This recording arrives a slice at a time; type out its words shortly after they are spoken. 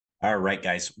All right,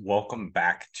 guys, welcome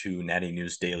back to Natty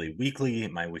News Daily Weekly,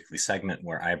 my weekly segment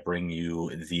where I bring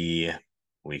you the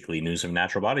weekly news of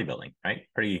natural bodybuilding, right?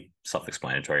 Pretty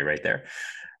self-explanatory right there.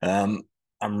 Um,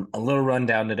 I'm a little run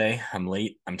down today. I'm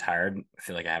late. I'm tired. I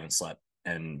feel like I haven't slept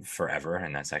in forever,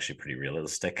 and that's actually pretty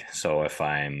realistic. So if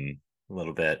I'm a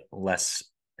little bit less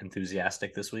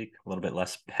enthusiastic this week, a little bit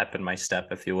less pep in my step,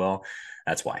 if you will,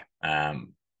 that's why.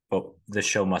 But this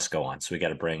show must go on. So we got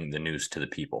to bring the news to the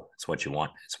people. It's what you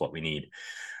want. It's what we need.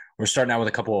 We're starting out with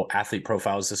a couple athlete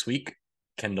profiles this week.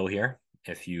 Kendahl here.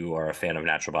 If you are a fan of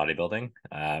natural bodybuilding,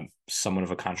 somewhat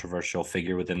of a controversial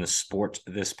figure within the sport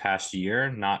this past year,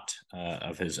 not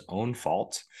of his own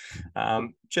fault.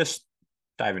 Just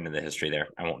dive into the history there.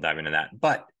 I won't dive into that.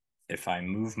 But if I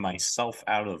move myself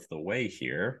out of the way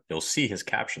here, you'll see his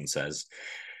caption says,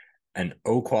 an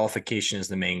O qualification is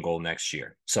the main goal next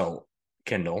year. So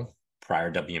Kendahl,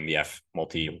 prior WMBF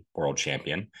multi-world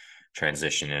champion,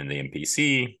 transitioned into the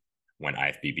NPC, went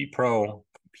IFBB Pro,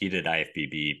 competed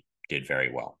IFBB, did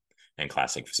very well in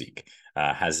classic physique.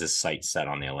 Has his sights set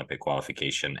on the Olympic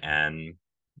qualification and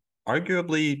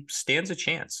arguably stands a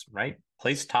chance, right?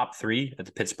 Placed top 3 at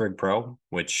the Pittsburgh Pro,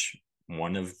 which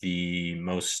one of the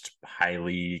most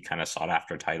highly kind of sought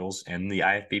after titles in the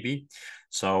IFBB.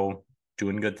 So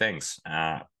doing good things.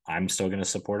 I'm still going to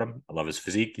support him. I love his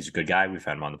physique. He's a good guy. We've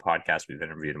had him on the podcast. We've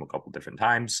interviewed him a couple different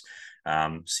times.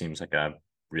 Seems like a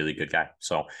really good guy.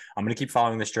 So I'm going to keep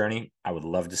following this journey. I would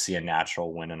love to see a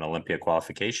natural win an Olympia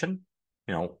qualification.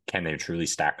 Can they truly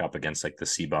stack up against like the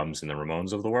C-Bums and the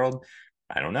Ramones of the world?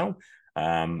 I don't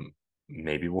know.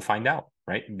 Maybe we'll find out,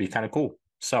 right? It'd be kind of cool.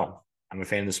 So I'm a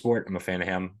fan of the sport. I'm a fan of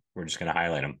him. We're just going to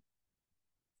highlight him.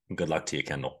 Good luck to you,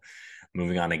 Kendahl.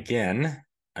 Moving on again,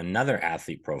 another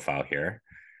athlete profile here.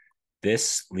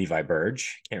 This Levi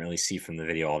Burge, can't really see from the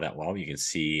video all that well. You can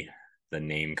see the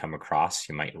name come across.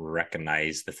 You might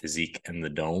recognize the physique and the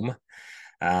dome.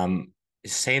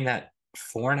 Saying that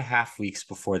 4.5 weeks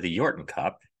before the Yorton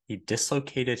Cup, he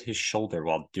dislocated his shoulder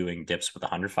while doing dips with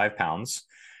 105 pounds.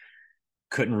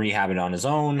 Couldn't rehab it on his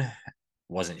own,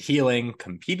 wasn't healing,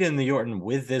 competed in the Yorton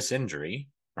with this injury,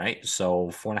 right? So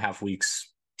 4.5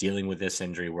 weeks dealing with this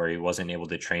injury where he wasn't able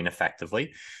to train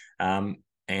effectively.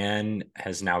 And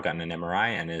has now gotten an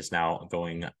MRI and is now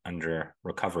going under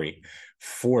recovery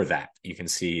for that. You can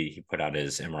see he put out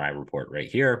his MRI report right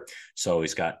here. So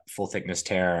he's got full thickness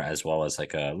tear as well as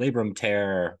like a labrum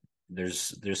tear.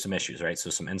 There's some issues, right? So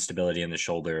some instability in the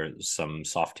shoulder, some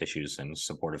soft tissues and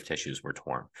supportive tissues were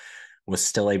torn. Was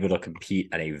still able to compete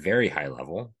at a very high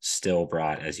level, still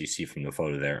brought, as you see from the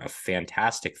photo there, a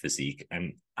fantastic physique.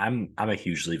 And I'm a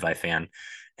huge Levi fan.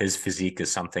 His physique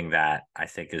is something that I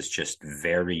think is just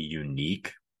very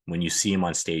unique. When you see him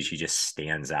on stage, he just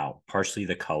stands out. Partially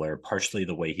the color, partially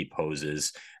the way he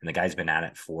poses. And the guy's been at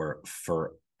it for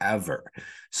forever.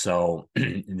 So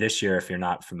this year, if you're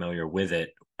not familiar with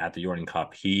it, at the Yorton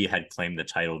Cup, he had claimed the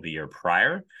title the year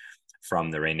prior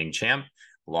from the reigning champ,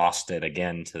 lost it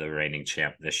again to the reigning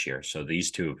champ this year. So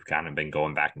these two have kind of been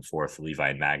going back and forth, Levi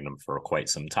and Magnum, for quite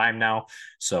some time now.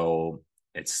 So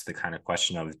it's the kind of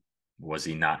question of, was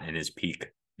he not in his peak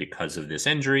because of this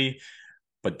injury?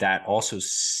 But that also,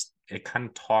 it kind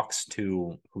of talks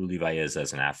to who Levi is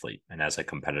as an athlete and as a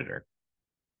competitor.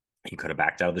 He could have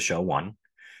backed out of the show, one.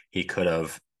 He could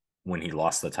have, when he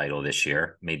lost the title this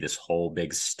year, made this whole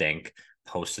big stink,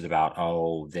 posted about,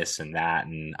 oh, this and that,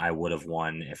 and I would have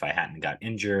won if I hadn't got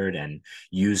injured, and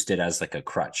used it as like a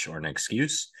crutch or an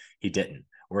excuse. He didn't.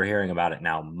 We're hearing about it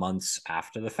now months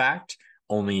after the fact,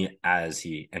 only as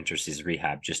he enters his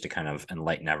rehab, just to kind of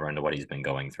enlighten everyone to what he's been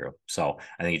going through. So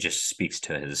I think it just speaks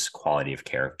to his quality of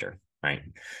character, right?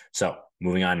 So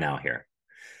moving on now here.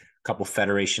 Couple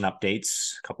federation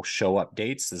updates, a couple show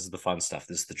updates. This is the fun stuff.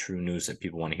 This is the true news that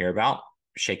people want to hear about.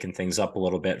 Shaking things up a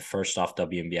little bit. First off,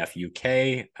 WMBF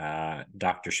UK,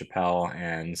 Dr. Chappelle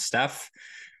and Steph,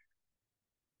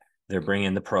 they're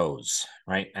bringing the pros,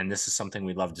 right? And this is something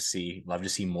we'd love to see. Love to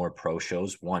see more pro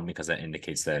shows. One, because that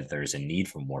indicates that there's a need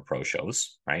for more pro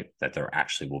shows, right? That there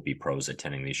actually will be pros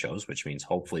attending these shows, which means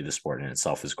hopefully the sport in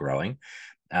itself is growing.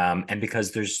 And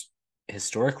because there's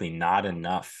historically not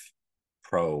enough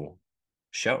pro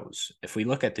shows. If we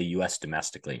look at the US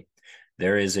domestically,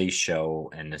 there is a show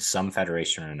in some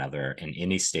federation or another in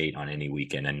any state on any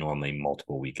weekend, and normally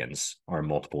multiple weekends, or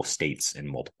multiple states in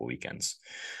multiple weekends.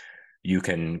 You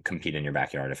can compete in your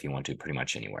backyard if you want to, pretty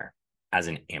much anywhere as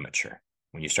an amateur.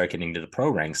 When you start getting to the pro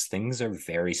ranks, things are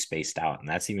very spaced out, and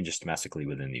that's even just domestically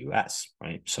within the US,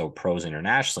 right? So pros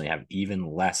internationally have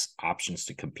even less options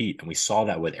to compete. And we saw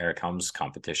that with Eric Helm's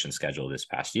competition schedule this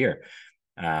past year.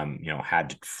 had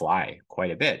to fly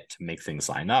quite a bit to make things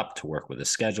line up, to work with a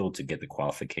schedule, to get the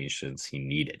qualifications he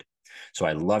needed. So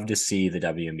I love to see the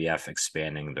WNBF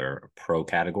expanding their pro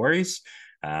categories.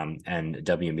 And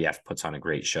WNBF puts on a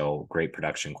great show, great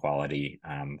production quality,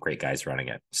 great guys running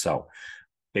it. So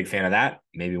big fan of that.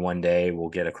 Maybe one day we'll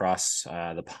get across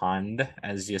the pond,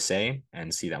 as you say,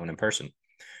 and see that one in person.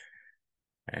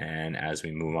 And as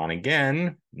we move on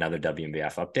again, another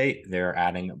WNBF update, they're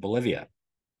adding Bolivia.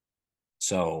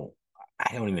 So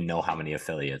I don't even know how many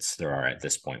affiliates there are at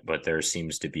this point, but there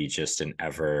seems to be just an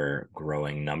ever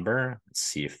growing number. Let's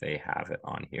see if they have it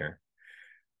on here.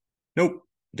 Nope,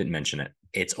 didn't mention it.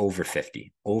 It's over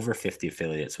 50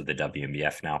 affiliates with the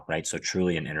WNBF now, right? So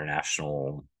truly an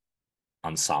international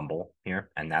ensemble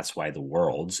here. And that's why the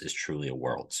Worlds is truly a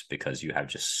Worlds, because you have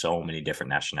just so many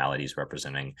different nationalities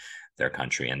representing their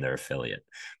country and their affiliate.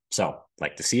 So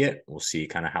like to see it. We'll see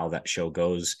kind of how that show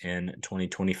goes in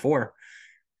 2024.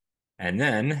 And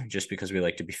then, just because we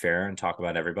like to be fair and talk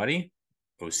about everybody,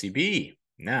 OCB.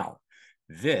 Now,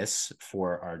 this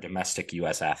for our domestic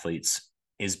US athletes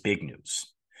is big news,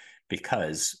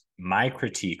 because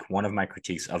one of my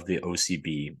critiques of the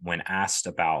OCB when asked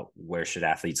about where should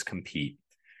athletes compete,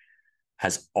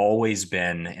 has always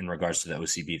been in regards to the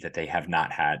OCB that they have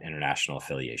not had international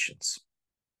affiliations.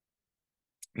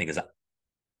 Because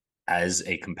as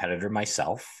a competitor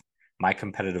myself, my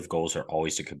competitive goals are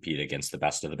always to compete against the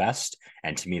best of the best.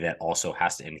 And to me, that also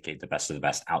has to indicate the best of the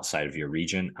best outside of your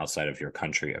region, outside of your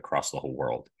country, across the whole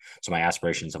world. So my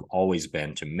aspirations have always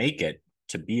been to make it,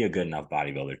 to be a good enough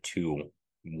bodybuilder to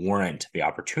warrant the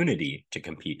opportunity to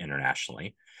compete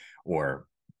internationally or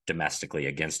domestically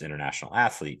against international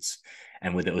athletes.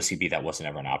 And with the OCB, that wasn't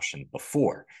ever an option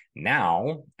before.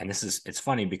 Now, and it's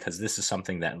funny because this is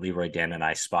something that Leroy, Dan, and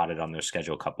I spotted on their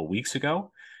schedule a couple of weeks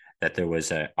ago, that there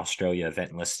was an Australia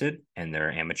event listed in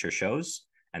their amateur shows,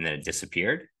 and then it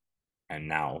disappeared. And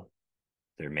now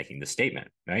they're making the statement,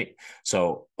 right?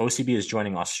 So OCB is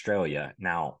joining Australia.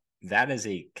 Now, that is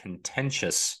a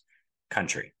contentious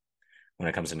country when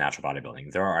it comes to natural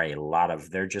bodybuilding. There are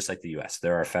they're just like the US.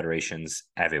 There are federations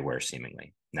everywhere,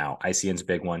 seemingly. Now, ICN's a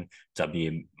big one.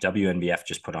 WNBF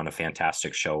just put on a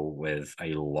fantastic show with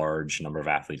a large number of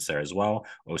athletes there as well.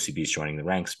 OCB is joining the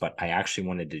ranks, but I actually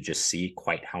wanted to just see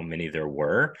quite how many there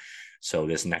were. So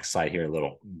this next slide here, a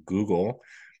little Google.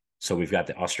 So we've got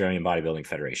the Australian Bodybuilding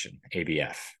Federation,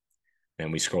 ABF.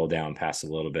 Then we scroll down past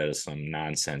a little bit of some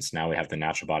nonsense. Now we have the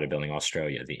Natural Bodybuilding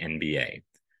Australia, the NBA,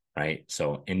 right?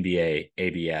 So NBA,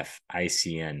 ABF,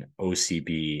 ICN,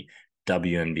 OCB,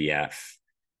 WNBF,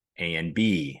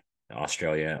 ANB,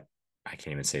 Australia. I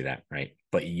can't even say that, right?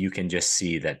 But you can just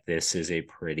see that this is a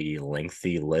pretty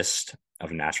lengthy list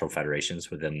of natural federations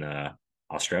within the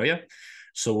Australia.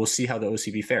 So we'll see how the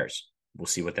OCB fares. We'll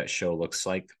see what that show looks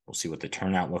like. We'll see what the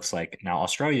turnout looks like. Now,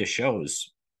 Australia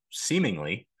shows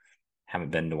seemingly,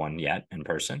 haven't been to one yet in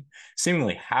person,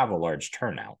 seemingly have a large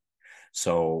turnout.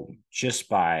 So just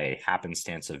by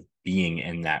happenstance of being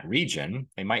in that region,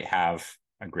 they might have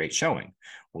a great showing.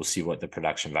 We'll see what the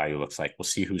production value looks like. We'll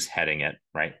see who's heading it,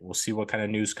 right? We'll see what kind of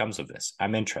news comes of this.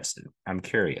 I'm interested. I'm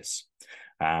curious.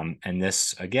 And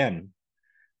this, again,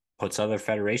 puts other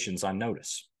federations on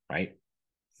notice, right?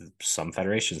 Some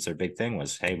federations, their big thing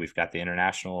was, hey, we've got the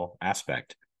international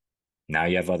aspect. Now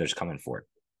you have others coming for it,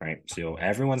 right? So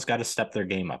everyone's got to step their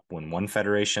game up. When one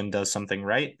federation does something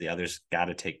right, the others got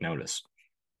to take notice.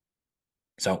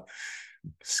 So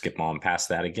skip on past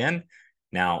that again.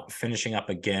 Now, finishing up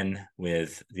again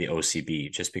with the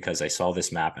OCB, just because I saw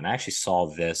this map, and I actually saw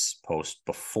this post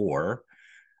before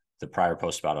the prior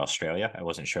post about Australia. I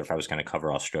wasn't sure if I was going to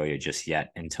cover Australia just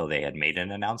yet until they had made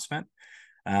an announcement.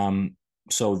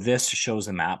 So this shows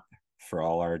a map for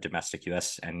all our domestic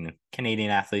US and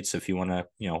Canadian athletes, if you want to,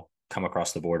 come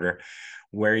across the border,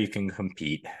 where you can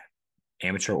compete,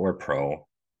 amateur or pro,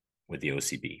 with the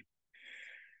OCB.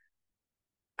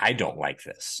 I don't like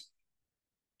this.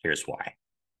 Here's why.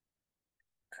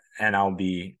 And I'll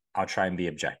try and be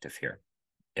objective here.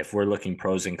 If we're looking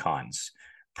pros and cons,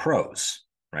 pros,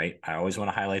 right? I always want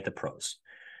to highlight the pros.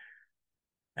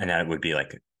 And that would be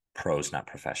like pros, not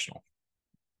professional.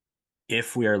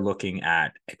 If we are looking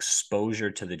at exposure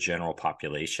to the general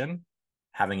population,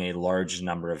 having a large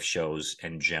number of shows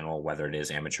in general, whether it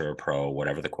is amateur or pro,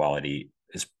 whatever the quality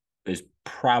is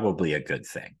probably a good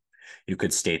thing. You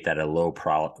could state that a low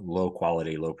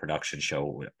quality, low production show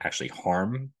would actually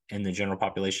harm in the general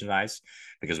population's eyes,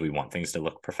 because we want things to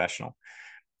look professional.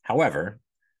 However,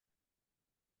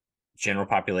 general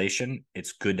population,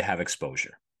 it's good to have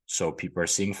exposure. So people are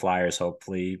seeing flyers,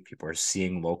 hopefully. People are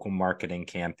seeing local marketing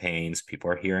campaigns. People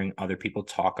are hearing other people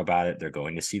talk about it. They're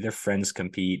going to see their friends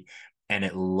compete. and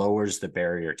it lowers the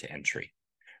barrier to entry,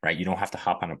 right? You don't have to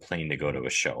hop on a plane to go to a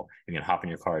show. You can hop in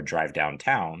your car, drive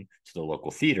downtown to the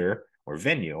local theater or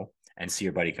venue and see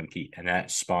your buddy compete. And that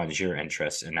spawns your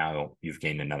interest. And now you've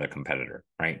gained another competitor,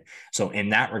 right? So in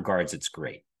that regards, it's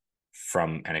great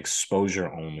from an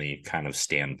exposure only kind of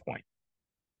standpoint.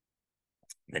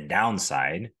 The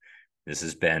downside, this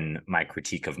has been my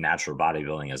critique of natural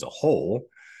bodybuilding as a whole.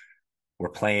 We're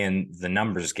playing the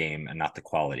numbers game and not the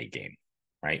quality game,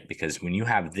 right? Because when you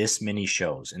have this many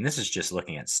shows, and this is just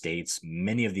looking at states,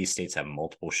 many of these states have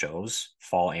multiple shows,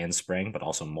 fall and spring, but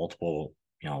also multiple,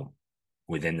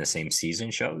 within the same season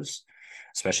shows,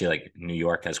 especially like New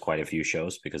York has quite a few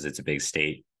shows because it's a big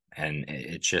state. And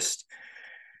it's just,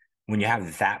 when you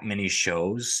have that many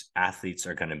shows, athletes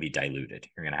are going to be diluted.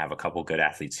 You're going to have a couple good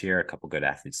athletes here, a couple good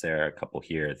athletes there, a couple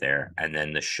here, there, and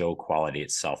then the show quality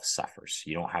itself suffers.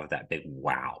 You don't have that big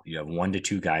wow. You have 1 to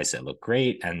 2 guys that look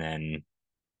great, and then,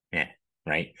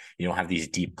 right? You don't have these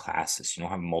deep classes. You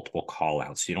don't have multiple call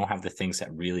outs. You don't have the things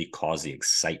that really cause the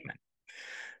excitement.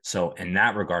 So in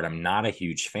that regard, I'm not a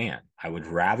huge fan. I would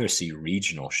rather see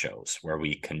regional shows where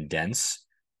we condense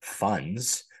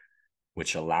funds,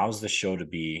 which allows the show to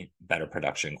be better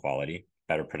production quality,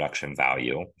 better production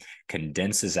value,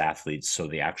 condenses athletes so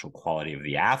the actual quality of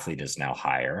the athlete is now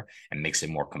higher and makes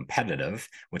it more competitive,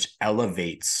 which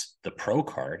elevates the pro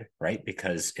card, right?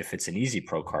 Because if it's an easy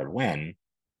pro card win,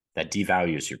 that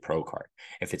devalues your pro card.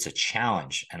 If it's a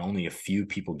challenge and only a few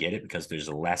people get it because there's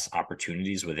less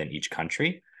opportunities within each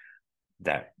country,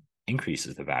 that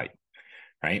increases the value,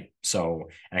 right? So,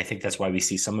 and I think that's why we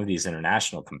see some of these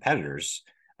international competitors,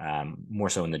 more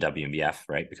so in the WNBF,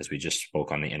 right? Because we just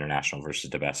spoke on the international versus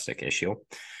domestic issue.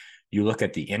 You look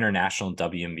at the international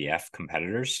WNBF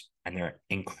competitors, and they're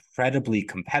incredibly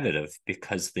competitive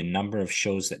because the number of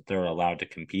shows that they're allowed to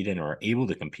compete in or are able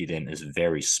to compete in is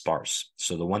very sparse.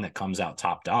 So the one that comes out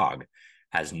top dog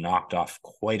has knocked off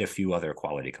quite a few other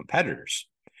quality competitors,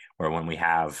 where when we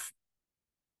have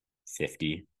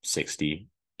 50, 60,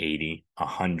 80,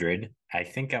 100. I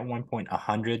think at one point,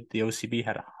 100, the OCB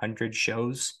had 100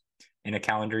 shows in a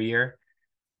calendar year.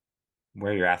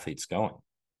 Where are your athletes going?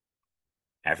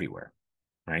 Everywhere,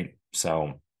 right?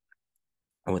 So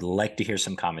I would like to hear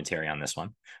some commentary on this one.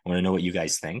 I want to know what you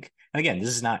guys think. And again, this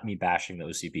is not me bashing the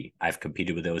OCB. I've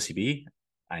competed with the OCB.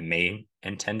 I may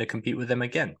intend to compete with them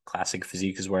again. Classic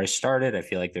Physique is where I started. I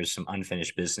feel like there's some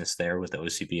unfinished business there with the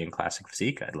OCB and Classic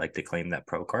Physique. I'd like to claim that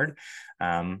pro card,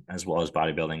 as well as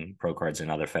bodybuilding pro cards in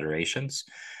other federations.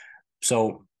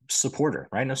 So supporter,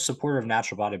 right? No supporter of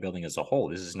natural bodybuilding as a whole.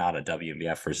 This is not a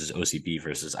WNBF versus OCB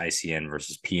versus ICN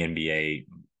versus PNBA.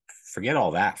 Forget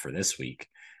all that for this week.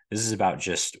 This is about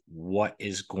just what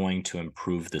is going to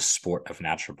improve the sport of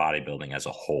natural bodybuilding as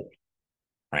a whole,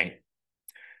 right?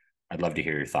 I'd love to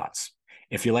hear your thoughts.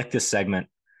 If you like this segment,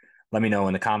 let me know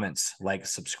in the comments. Like,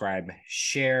 subscribe,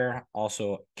 share.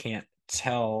 Also, can't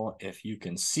tell if you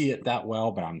can see it that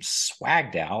well, but I'm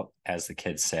swagged out, as the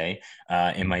kids say,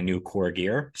 in my new Core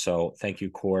gear. So thank you,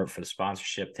 Core, for the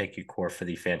sponsorship. Thank you, Core, for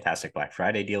the fantastic Black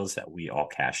Friday deals that we all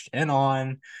cashed in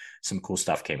on. Some cool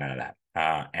stuff came out of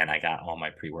that. And I got all my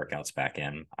pre-workouts back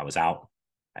in. I was out.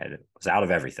 I was out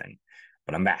of everything,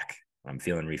 but I'm back. I'm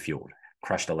feeling refueled.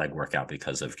 Crushed a leg workout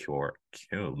because of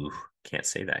can't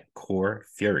say that. Core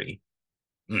Fury.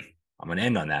 I'm going to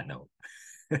end on that note.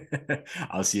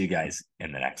 I'll see you guys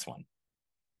in the next one.